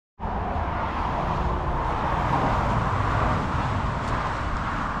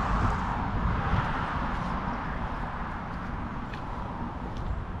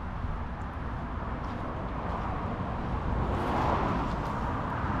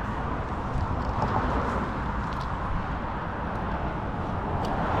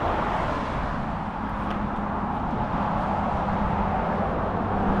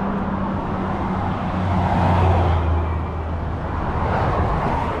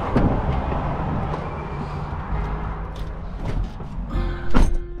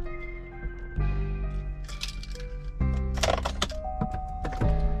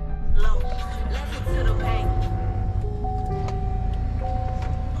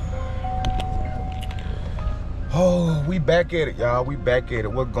Oh, we back at it, y'all. We back at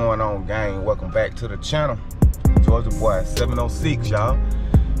it. What's going on, gang? Welcome back to the channel. Georgia Boy 706, y'all.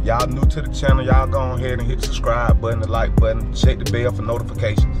 Y'all new to the channel, y'all go ahead and hit the subscribe button, the like button, check the bell for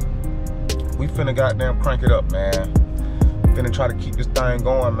notifications. We finna goddamn crank it up, man. Finna try to keep this thing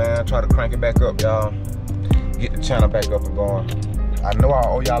going, man. Try to crank it back up, y'all. Get the channel back up and going. I know I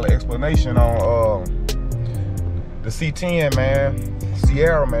owe y'all an explanation on the C10, man.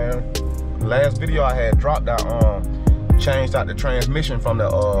 Sierra, man. Last video I had dropped, I changed out the transmission from the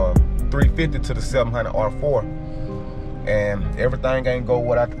 350 to the 700 R4, and everything ain't go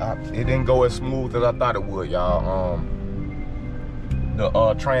what it didn't go as smooth as I thought it would, y'all.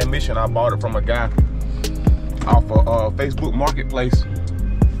 The transmission, I bought it from a guy off of Facebook Marketplace,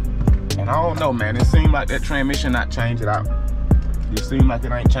 and I don't know, man. It seemed like that transmission not changing out. It seemed like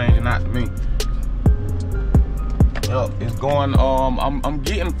it ain't changing out to me. It's going, I'm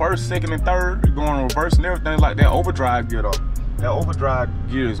getting first, second, and third. It's going reverse and everything like that overdrive gear though. That overdrive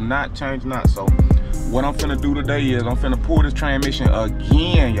gear is not changing out. So what I'm finna do today is I'm finna pull this transmission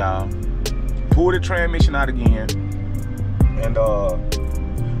again, y'all. Pull the transmission out again and go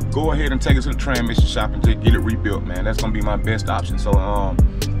ahead and take it to the transmission shop and just get it rebuilt, man. That's gonna be my best option. So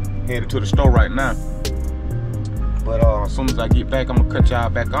headed to the store right now. But as soon as I get back, I'm gonna cut y'all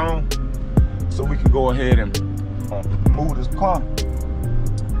back on so we can go ahead and move this car.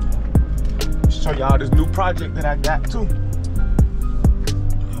 Show y'all this new project that I got too.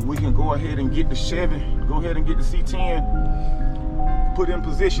 And we can go ahead and get the Chevy, go ahead and get the C10 put in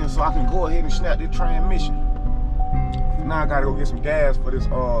position so I can go ahead and snap this transmission. Now I gotta go get some gas for this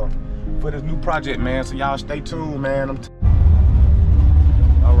new project, man. So y'all stay tuned, man.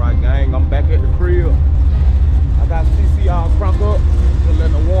 All right, gang, I'm back at the crib. I got CC all crunk up. Just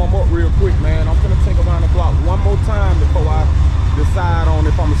letting it warm up real quick, man. I'm gonna take around the block one more time before I decide on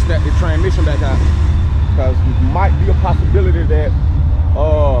if I'm gonna snap the transmission back out. Because it might be a possibility that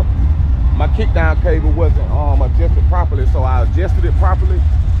my kickdown cable wasn't adjusted properly, so I adjusted it properly.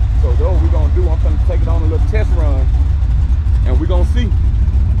 So what we're gonna do, I'm gonna take it on a little test run, and we're gonna see.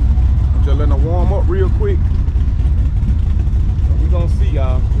 I'm just letting it warm up real quick. We're gonna see,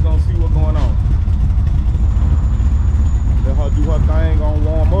 y'all. We're gonna see what's going on. Let her do her thing, gonna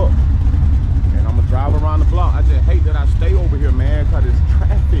warm up, and I'm gonna drive around the block. I just hate that I stay over here, man, because this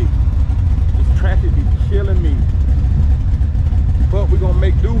traffic be killing me. But we're gonna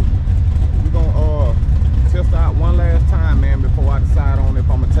make do. We're gonna test out one last time, man, before I decide on if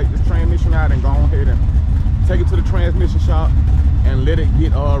I'm gonna take this transmission out and go ahead and take it to the transmission shop and let it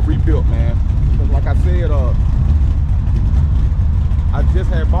get rebuilt, man. Because like I said, I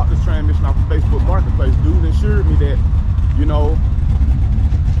just had bought this transmission off of Facebook Marketplace. Dude assured me that, you know,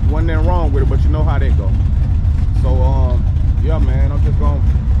 wasn't nothing wrong with it, but you know how that go. So yeah, man, I'm just gonna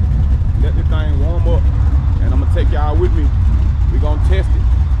let this thing warm up, and I'm gonna take y'all with me. We're gonna test it.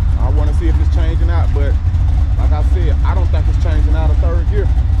 I want to see if it's changing out, but like I said, I don't think it's changing out of third gear.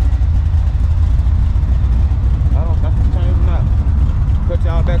 I don't think it's changing out. Cut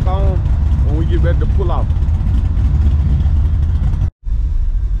y'all back on when we get ready to pull off.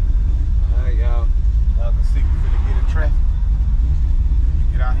 All right, y'all. Y'all can see we finna get in traffic.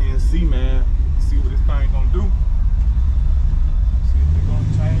 Get out here and see, man. See what this thing gonna do. See if it's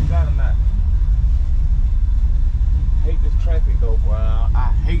gonna change out or not. Hate this traffic though, boy.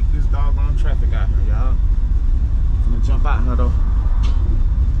 I hate this doggone traffic out here, y'all. I'm gonna jump out here though.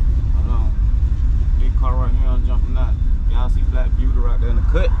 Hold on. Big car right here, I'm jumping out. Y'all see Black Beauty right there in the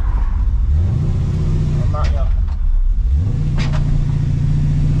cut. I'm out, y'all.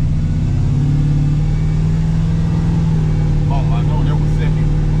 Oh, I know that was second.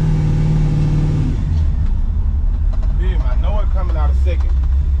 Damn, I know it coming out of second.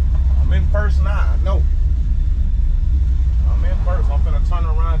 I'm in first now, I know. I'm in first. I'm finna turn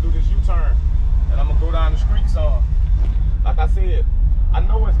around and do this U-turn, and I'm gonna go down the street some. Like I said, I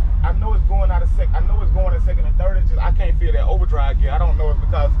know it's going out of second. I know it's going in second and third. It's just I can't feel that overdrive gear. I don't know if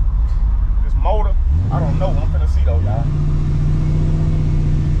because this motor. I don't know. I'm finna see though, y'all.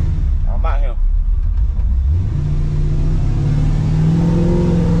 I'm out here.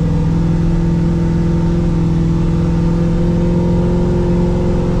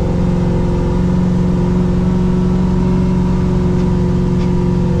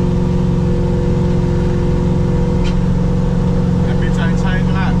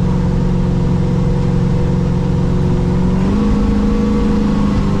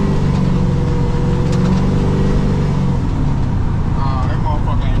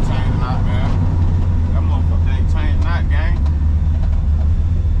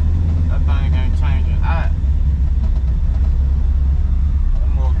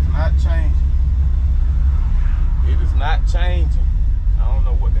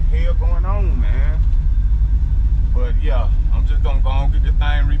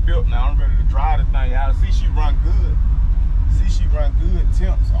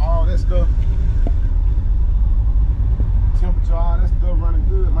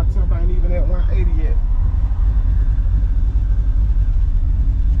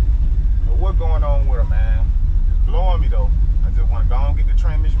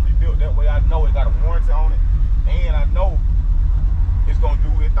 I know it got a warranty on it, and I know it's gonna do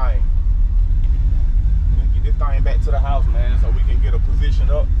its thing. Let's get this thing back to the house, man, so we can get a position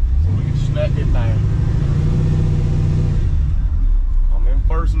up, so we can snap this thing. I'm in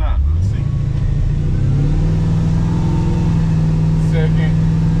first now. Let's see. Second.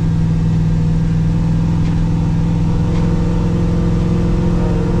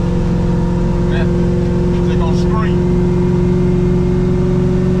 They're gonna scream.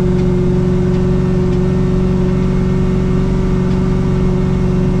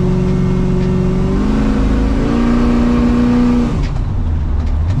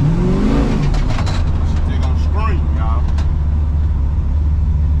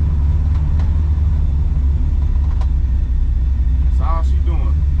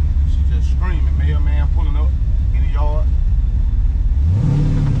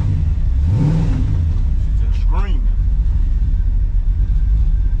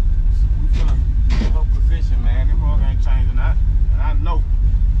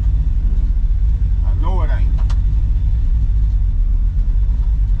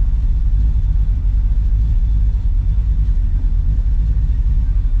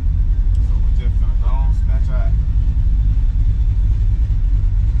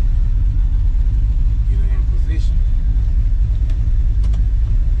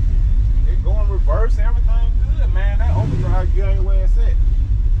 Everything good, man. That overdrive gear ain't where it's at.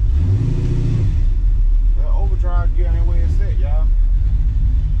 That overdrive gear ain't where it's at, y'all.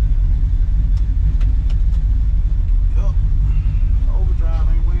 Yup. The overdrive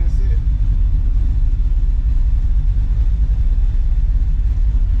ain't where it's at.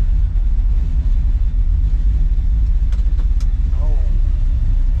 Oh.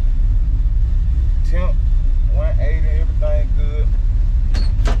 Temp 180, everything good.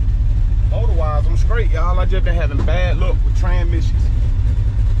 Motor-wise, I'm straight, y'all. I just been having bad luck with transmissions.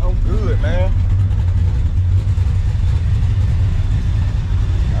 I'm good, man.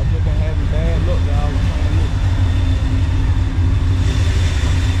 I've just been having bad luck, y'all, with transmissions.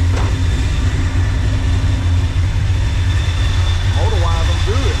 Motor-wise, I'm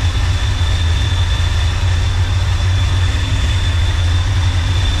good.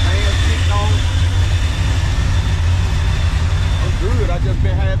 Hands kicked on. I'm good. I just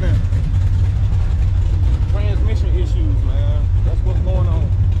been having transmission issues, man. That's what's going on.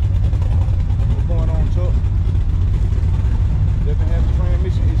 What's going on, Chuck? Just been having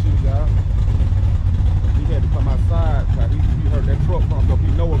transmission issues, y'all. He had to come outside because he heard that truck pump up. He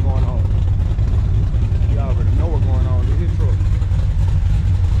know what's going on. He already know what's going on. It's his truck.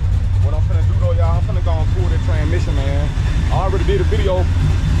 What I'm finna do though, y'all, I'm finna go and pull that transmission, man. I already did a video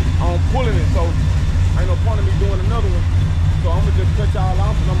on pulling it, so ain't no point in me doing another one. So I'm gonna just cut y'all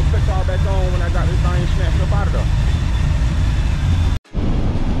off and I'm gonna cut y'all back on when I got this thing snapped up out of there.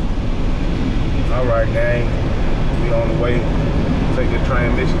 Alright, gang. We on the way to take the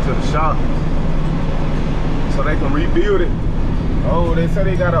transmission to the shop so they can rebuild it. Oh, they said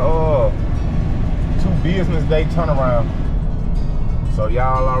they got a 2 business day turnaround. So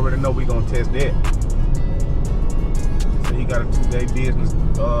y'all already know we gonna test that. So he got a 2-day business,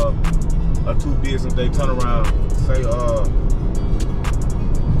 a 2 business day turnaround. Say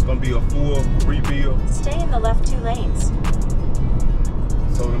it's gonna be a full rebuild. Stay in the left 2 lanes.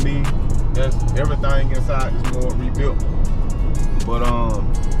 So to me, that's everything inside is more rebuilt. But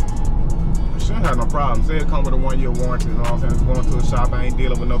I shouldn't have no problem. Say it come with a 1-year warranty, you know what I'm saying? It's going to a shop, I ain't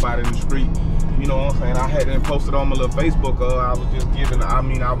dealing with nobody in the street. You know what I'm saying? I hadn't posted on my little Facebook, I was just giving,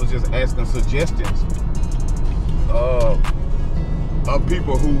 I was just asking suggestions of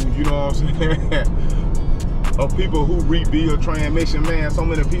people who, you know what I'm saying? Of people who rebuild transmission, man. So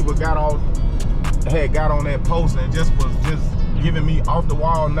many people got on that post and just was giving me off the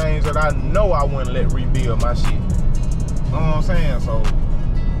wall names that I know I wouldn't let rebuild my shit. You know what I'm saying? So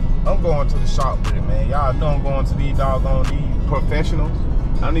I'm going to the shop with it, man. Y'all know I'm going to these professionals.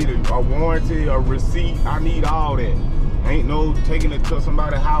 I need a warranty, a receipt. I need all that. Ain't no taking it to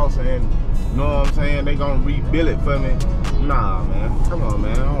somebody's house and, you know what I'm saying, they gonna rebuild it for me. Nah, man. Come on,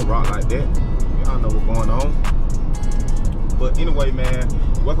 man. I don't rock like that. Y'all know what's going on. But anyway, man,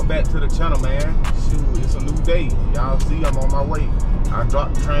 welcome back to the channel, man. Shoot, it's a new day. Y'all see I'm on my way. I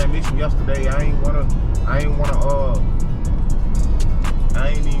dropped the transmission yesterday. I ain't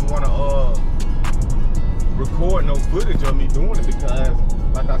even wanna record no footage of me doing it because,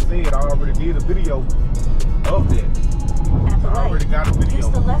 like I said, I already did a video of that. I already got a video. Use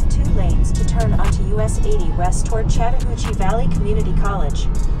the left 2 lanes to turn onto US 80 west toward Chattahoochee Valley Community College.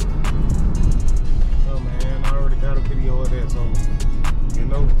 Oh man, I already got a video of that, so you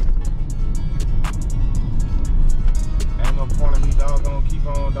know, ain't no point in me doggone keep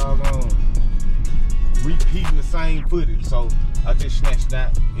on doggone same footage, so I just snatched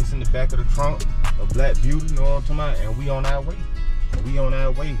that. It's in the back of the trunk, a Black Beauty, you know what I'm talking about? And we on our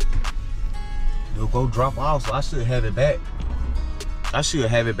way. They'll go drop off, so I should have it back. I should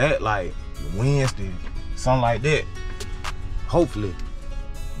have it back like Wednesday, something like that. Hopefully.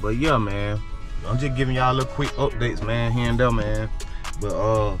 But yeah, man, I'm just giving y'all little quick updates, man, here and there, man. But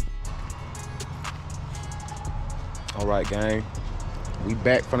all right, gang, we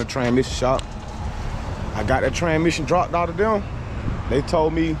back from the transmission shop. I got that transmission dropped out of them. They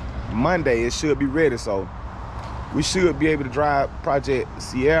told me Monday it should be ready, so we should be able to drive Project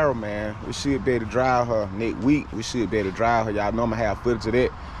Sierra, man. We should be able to drive her next week. We should be able to drive her. Y'all know I'm gonna have footage of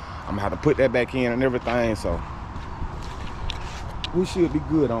that. I'm gonna have to put that back in and everything, so we should be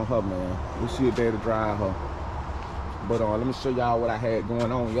good on her, man. We should be able to drive her. But let me show y'all what I had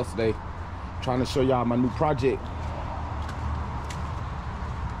going on yesterday. Trying to show y'all my new project.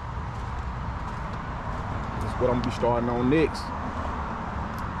 That's what I'm gonna be starting on next.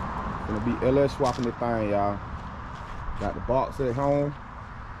 Gonna be LS swapping the thing, y'all. Got the box at home.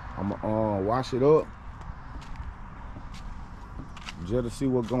 I'm gonna wash it up just to see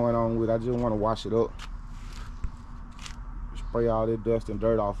what's going on with it. I just want to wash it up, spray all this dust and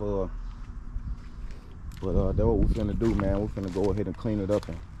dirt off of her. But that's what we're finna do, man. We're finna go ahead and clean it up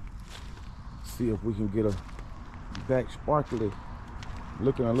and see if we can get her back sparkly,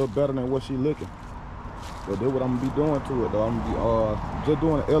 looking a little better than what she looking. But that's what I'm gonna be doing to it, though. I'm gonna be just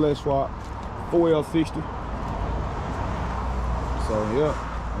doing an LS swap, 4L60. So yeah,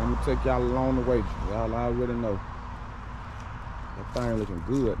 I'm gonna take y'all along the way. Y'all already know. That thing looking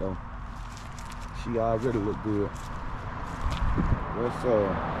good though. She already look good. What's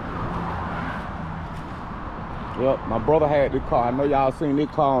Yep, my brother had this car. I know y'all seen this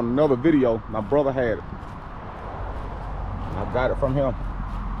car on another video. My brother had it. I got it from him.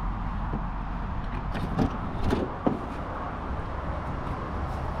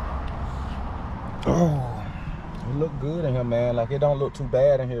 Oh. It look good in here, man. Like, it don't look too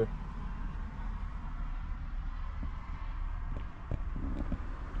bad in here.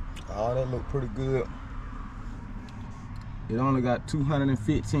 Oh, that look pretty good. It only got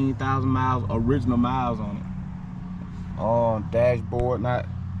 215,000 miles, original miles on it. Dashboard, not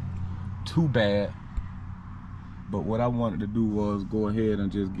too bad. But what I wanted to do was go ahead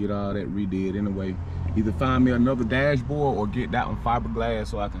and just get all that redid anyway. Either find me another dashboard or get that one fiberglass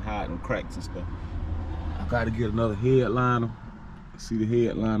so I can hide them cracks and stuff. Got to get another headliner. See, the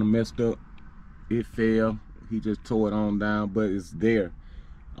headliner messed up. It fell. He just tore it on down, but it's there.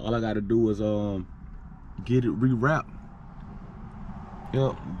 All I got to do is get it rewrapped.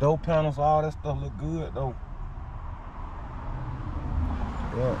 Yep, door panels, all that stuff look good though.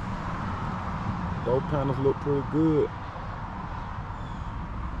 Yep, door panels look pretty good.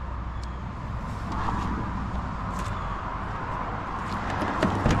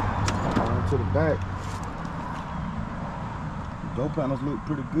 On to the back. Door panels look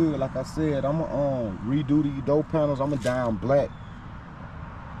pretty good. Like I said, I'm gonna redo these door panels. I'm gonna dye them black.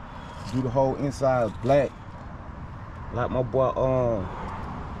 Do the whole inside black, like my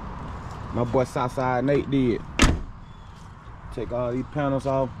boy Southside Nate did. Take all these panels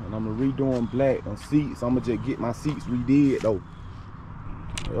off, and I'm gonna redo them black on seats. I'm gonna just get my seats redid though.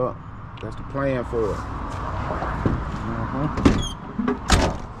 Yeah, that's the plan for it.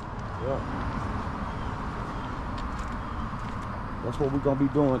 Yeah. That's what we're gonna be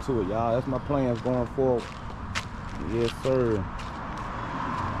doing to it, y'all. That's my plans going forward. Yes, sir.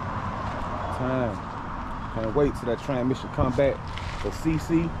 Time. Can't wait till that transmission come back for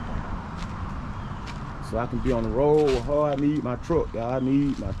CC, so I can be on the road with her. I need my truck, y'all. I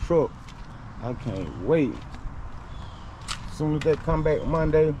need my truck. I can't wait. As soon as they come back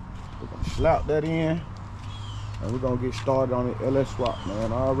Monday, we're gonna slap that in, and we're gonna get started on the LS swap,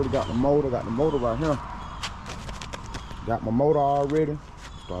 man. I already got the motor. Got the motor right here. Got my motor already.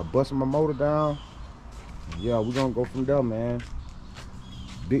 Start busting my motor down. Yeah, we're gonna go from there, man.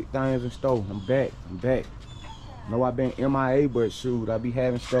 Big things in store. I'm back. Know I've been MIA, but shoot, I be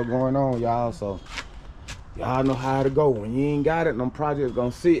having stuff going on, y'all. So y'all know how to go. When you ain't got it, them projects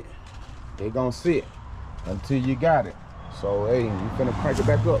gonna sit. They gonna sit until you got it. So hey, we finna crank it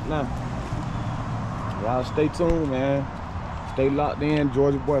back up now. Y'all stay tuned, man. Stay locked in.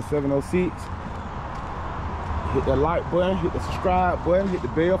 Georgia Boy 706. Hit that like button, hit the subscribe button, hit the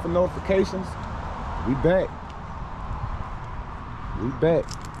bell for notifications. We back.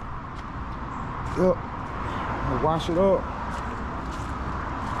 Yep. I'll wash it up.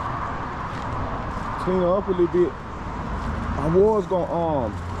 Clean it up a little bit. I was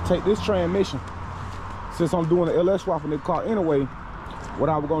gonna take this transmission. Since I'm doing the LS swap in the car anyway, what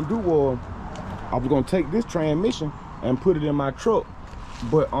I was gonna do was I was gonna take this transmission and put it in my truck,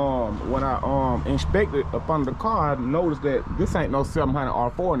 but when I inspected up under the car, I noticed that this ain't no 700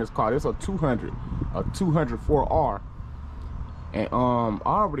 R4 in this car. This a 204R, and I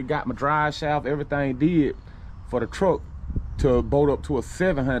already got my drive shaft, everything did for the truck to bolt up to a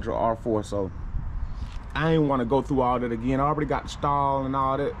 700 R4. So I ain't want to go through all that again. I already got the stall and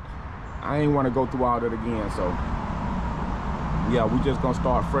all that. I ain't want to go through all that again. So yeah, we just gonna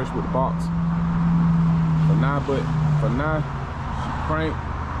start fresh with the box for now. But for now, she crank,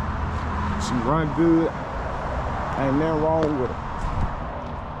 she run good, ain't nothing wrong with her.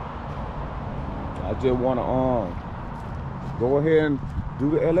 I just want to go ahead and do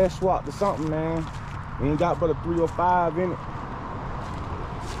the LS swap to something, man. We ain't got but a 305 in it.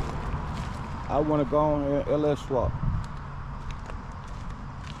 I want to go on here and LS swap.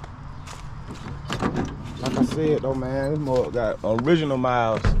 Like I said though, man, this mug got original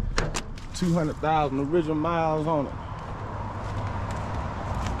miles, 200,000 original miles on it.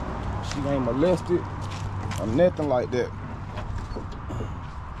 She ain't molested or nothing like that.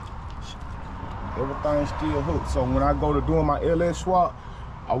 Everything's still hooked. So when I go to doing my LS swap,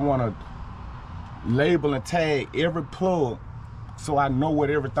 I want to label and tag every plug so I know what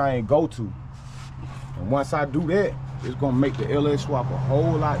everything go to. And once I do that, it's gonna make the LS swap a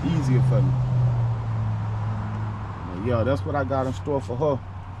whole lot easier for me. And yeah, that's what I got in store for her.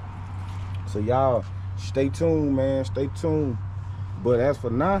 So y'all stay tuned, man, stay tuned. But as for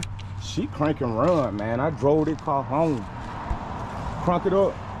now, she crank and run, man. I drove this car home, crunk it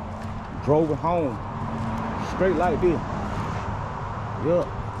up, drove it home, straight like this. Yup,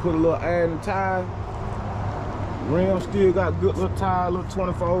 put a little air in the tire. Rim still got good little tire, little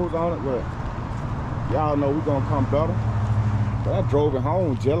 24s on it, but y'all know we gonna come better. But I drove it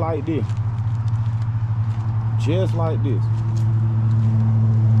home just like this. Just like this.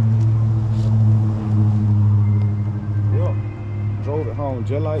 Yup, drove it home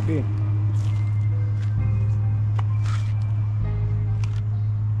just like this.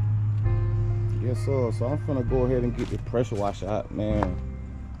 Yes, sir. So I'm finna go ahead and get the pressure washer out, man.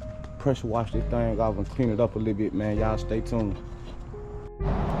 Pressure wash this thing off and clean it up a little bit, man. Y'all stay tuned.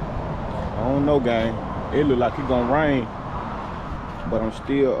 I don't know, gang. It look like it's gonna rain, but I'm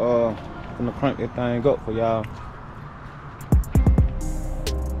still finna crank that thing up for y'all.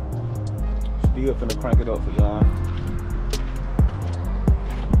 Still finna crank it up for y'all.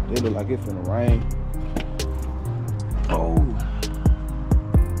 It look like it's finna rain. Oh.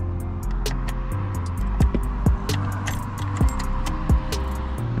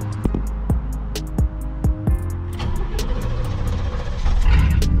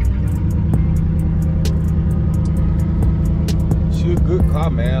 Good car,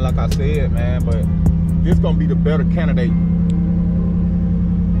 man, like I said, man, but this gonna be the better candidate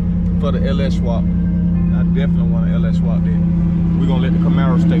for the LS swap. I definitely want an LS swap there. We're gonna let the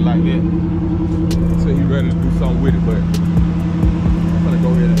Camaro stay like that until he's ready to do something with it, but I'm gonna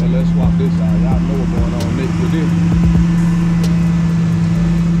go ahead and LS swap this out. Y'all know what's going on next with this.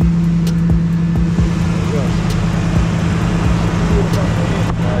 Yeah.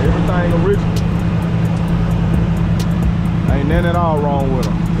 Everything original. Ain't nothing at all wrong with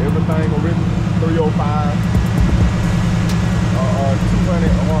them. Everything original, 305,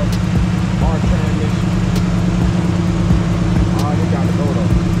 200 R transmission. Oh, they got to go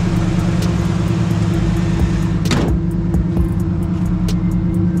though.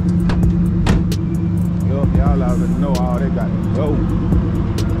 Yup, y'all already know all they got to go.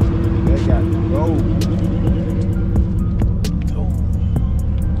 They got to go.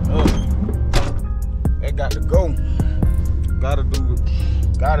 They got to go.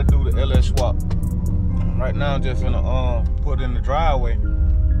 Gotta do the LS swap. Right now I'm just gonna put it in the driveway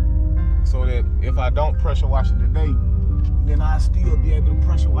so that if I don't pressure wash it today, then I'll still be able to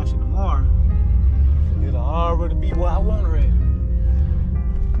pressure wash it tomorrow. It'll already be where I want it at.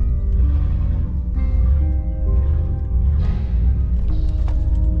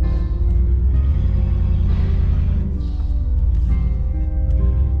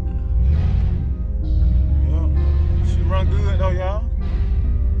 Run good though, y'all.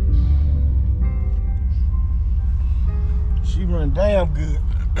 She run damn good.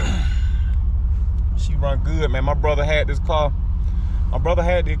 She run good, man. My brother had this car. My brother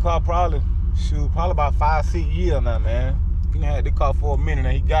had this car probably about 5-6 years now, man. He had this car for a minute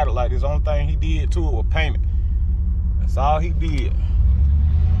and he got it like this. Only thing he did to it was paint it. That's all he did.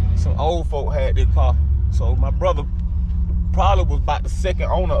 Some old folk had this car. So my brother probably was about the second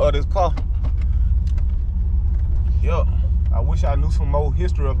owner of this car. Yup, I wish I knew some more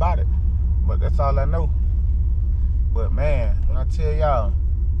history about it, but that's all I know. But man, when I tell y'all,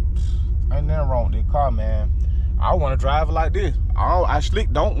 ain't Ain't nothing wrong with this car, man. I want to drive it like this. I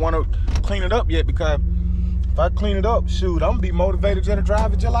slick don't want to clean it up yet, because if I clean it up, shoot, I'm gonna be motivated just to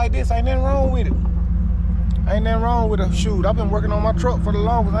drive it just like this. Ain't nothing wrong with it. Ain't nothing wrong with it. Shoot, I've been working on my truck for the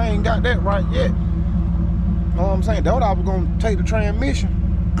longest. I ain't got that right yet. Know what I'm saying? That's what I was gonna take the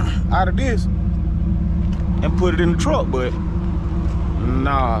transmission out of this and put it in the truck, but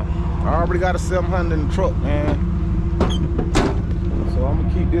nah, I already got a 700 in the truck, man. So I'm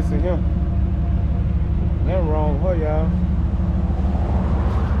gonna keep this in here. Nothing wrong with her, y'all.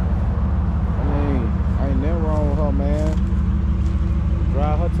 I mean, ain't nothing wrong with her, man.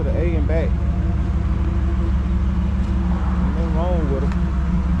 Drive her to the A and back. Ain't nothing wrong with her.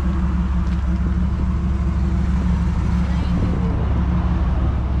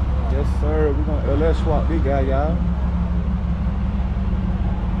 Yes, sir. We're gonna LS swap this guy, y'all.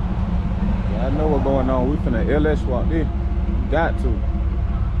 Yeah, I know what's going on. We finna LS swap this. Got to.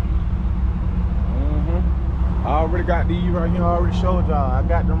 I already got these right here. I already showed y'all. I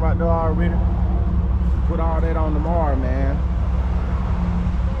got them right there already. Put all that on tomorrow, man.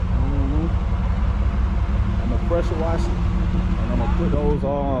 I'm gonna pressure wash it, and I'm gonna put those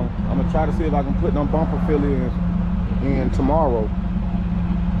on. I'm gonna try to see if I can put them bumper fill-ins in tomorrow.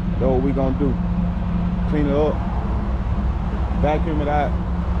 That's what we gonna do. Clean it up, vacuum it out,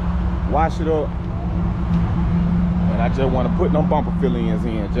 wash it up. And I just want to put them bumper fill-ins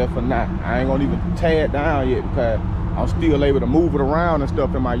in just for now. I ain't gonna even tear it down yet, because I'm still able to move it around and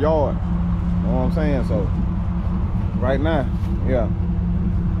stuff in my yard. You know what I'm saying? So right now, yeah,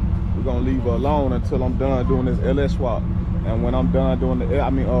 we're gonna leave her alone until I'm done doing this LS swap. And when I'm done doing the,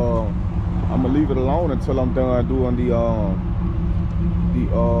 I'm gonna leave it alone until I'm done doing the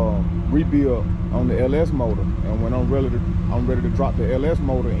rebuild on the LS motor. And when I'm ready to drop the LS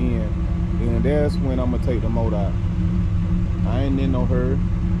motor in, then that's when I'm gonna take the motor out. I ain't in no hurry.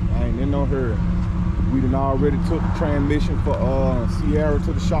 I ain't in no hurry. We done already took the transmission for Sierra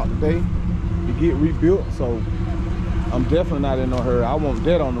to the shop today to get rebuilt, so I'm definitely not in no hurry. I want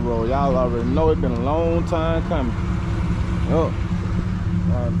that on the road. Y'all already know it's been a long time coming. Yup.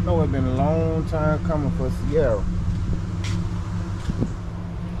 I know it's been a long time coming for Sierra.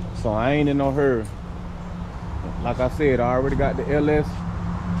 So I ain't in no hurry. Like I said, I already got the LS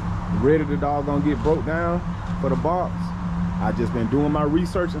ready to doggone get broke down for the box. I just been doing my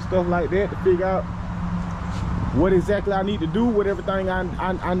research and stuff like that to figure out what exactly I need to do with everything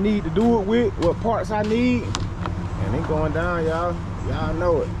I need to do it with, what parts I need. And it going down, y'all. Y'all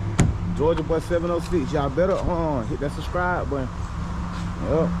know it. Georgia Boy 706. Y'all better hit that subscribe button.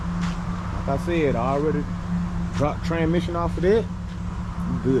 Yep. Like I said, I already dropped transmission off of that.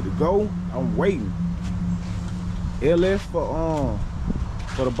 I'm good to go. I'm waiting. LS for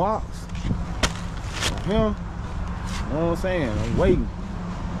the box. Here. You know what I'm saying? I'm waiting.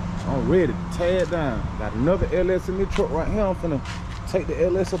 I'm ready to tear it down. Got another LS in this truck right here. I'm finna take the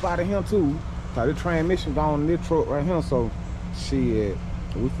LS up out of here too. Got the transmission gone in this truck right here. So shit,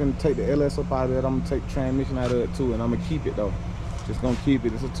 we finna take the LS up out of it. I'm gonna take the transmission out of it too, and I'm gonna keep it though. Just gonna keep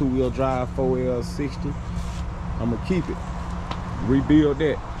it. It's a 2-wheel drive 4L60. I'm gonna keep it. Rebuild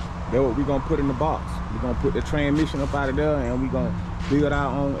that. That's what we gonna put in the box. We're gonna put the transmission up out of there, and we gonna build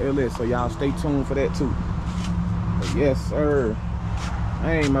our own LS. So y'all stay tuned for that too. But yes, sir.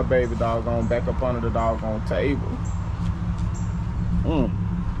 I ain't my baby doggone back up under the doggone table.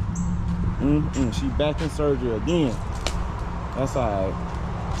 She back in surgery again. That's alright.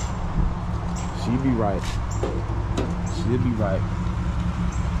 She be right. She'll be right.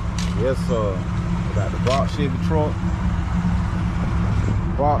 Yes, sir. I got the box Chevy truck.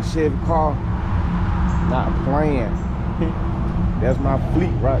 Box Chevy car. Not playing. That's my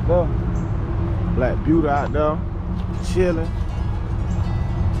fleet right there. Black Beauty out there. Chilling.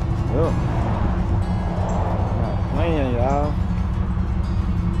 Yep. Not playing, y'all.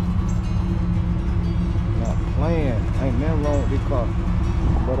 Not playing. Ain't nothing wrong with this car.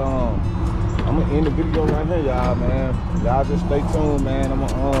 But I'm gonna end the video right here, y'all, man. Y'all just stay tuned, man. I'm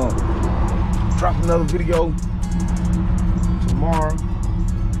gonna drop another video tomorrow.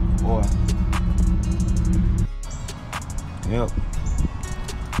 Boy.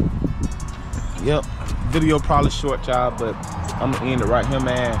 Yep. Video probably short, y'all, but I'm gonna end it right here,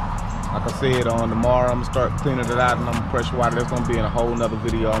 man. Like I said, tomorrow I'm gonna start cleaning it out, and I'm gonna pressure water. That's gonna be in a whole nother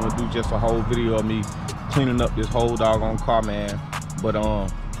video. I'm gonna do just a whole video of me cleaning up this whole doggone car, man. But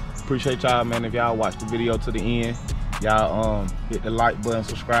appreciate y'all, man. If y'all watched the video to the end, y'all hit the like button,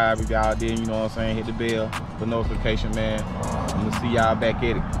 subscribe if y'all did, you know what I'm saying, hit the bell for notification, man. I'm gonna see y'all back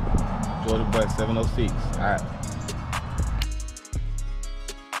at it. Georgia Boy 706. All right.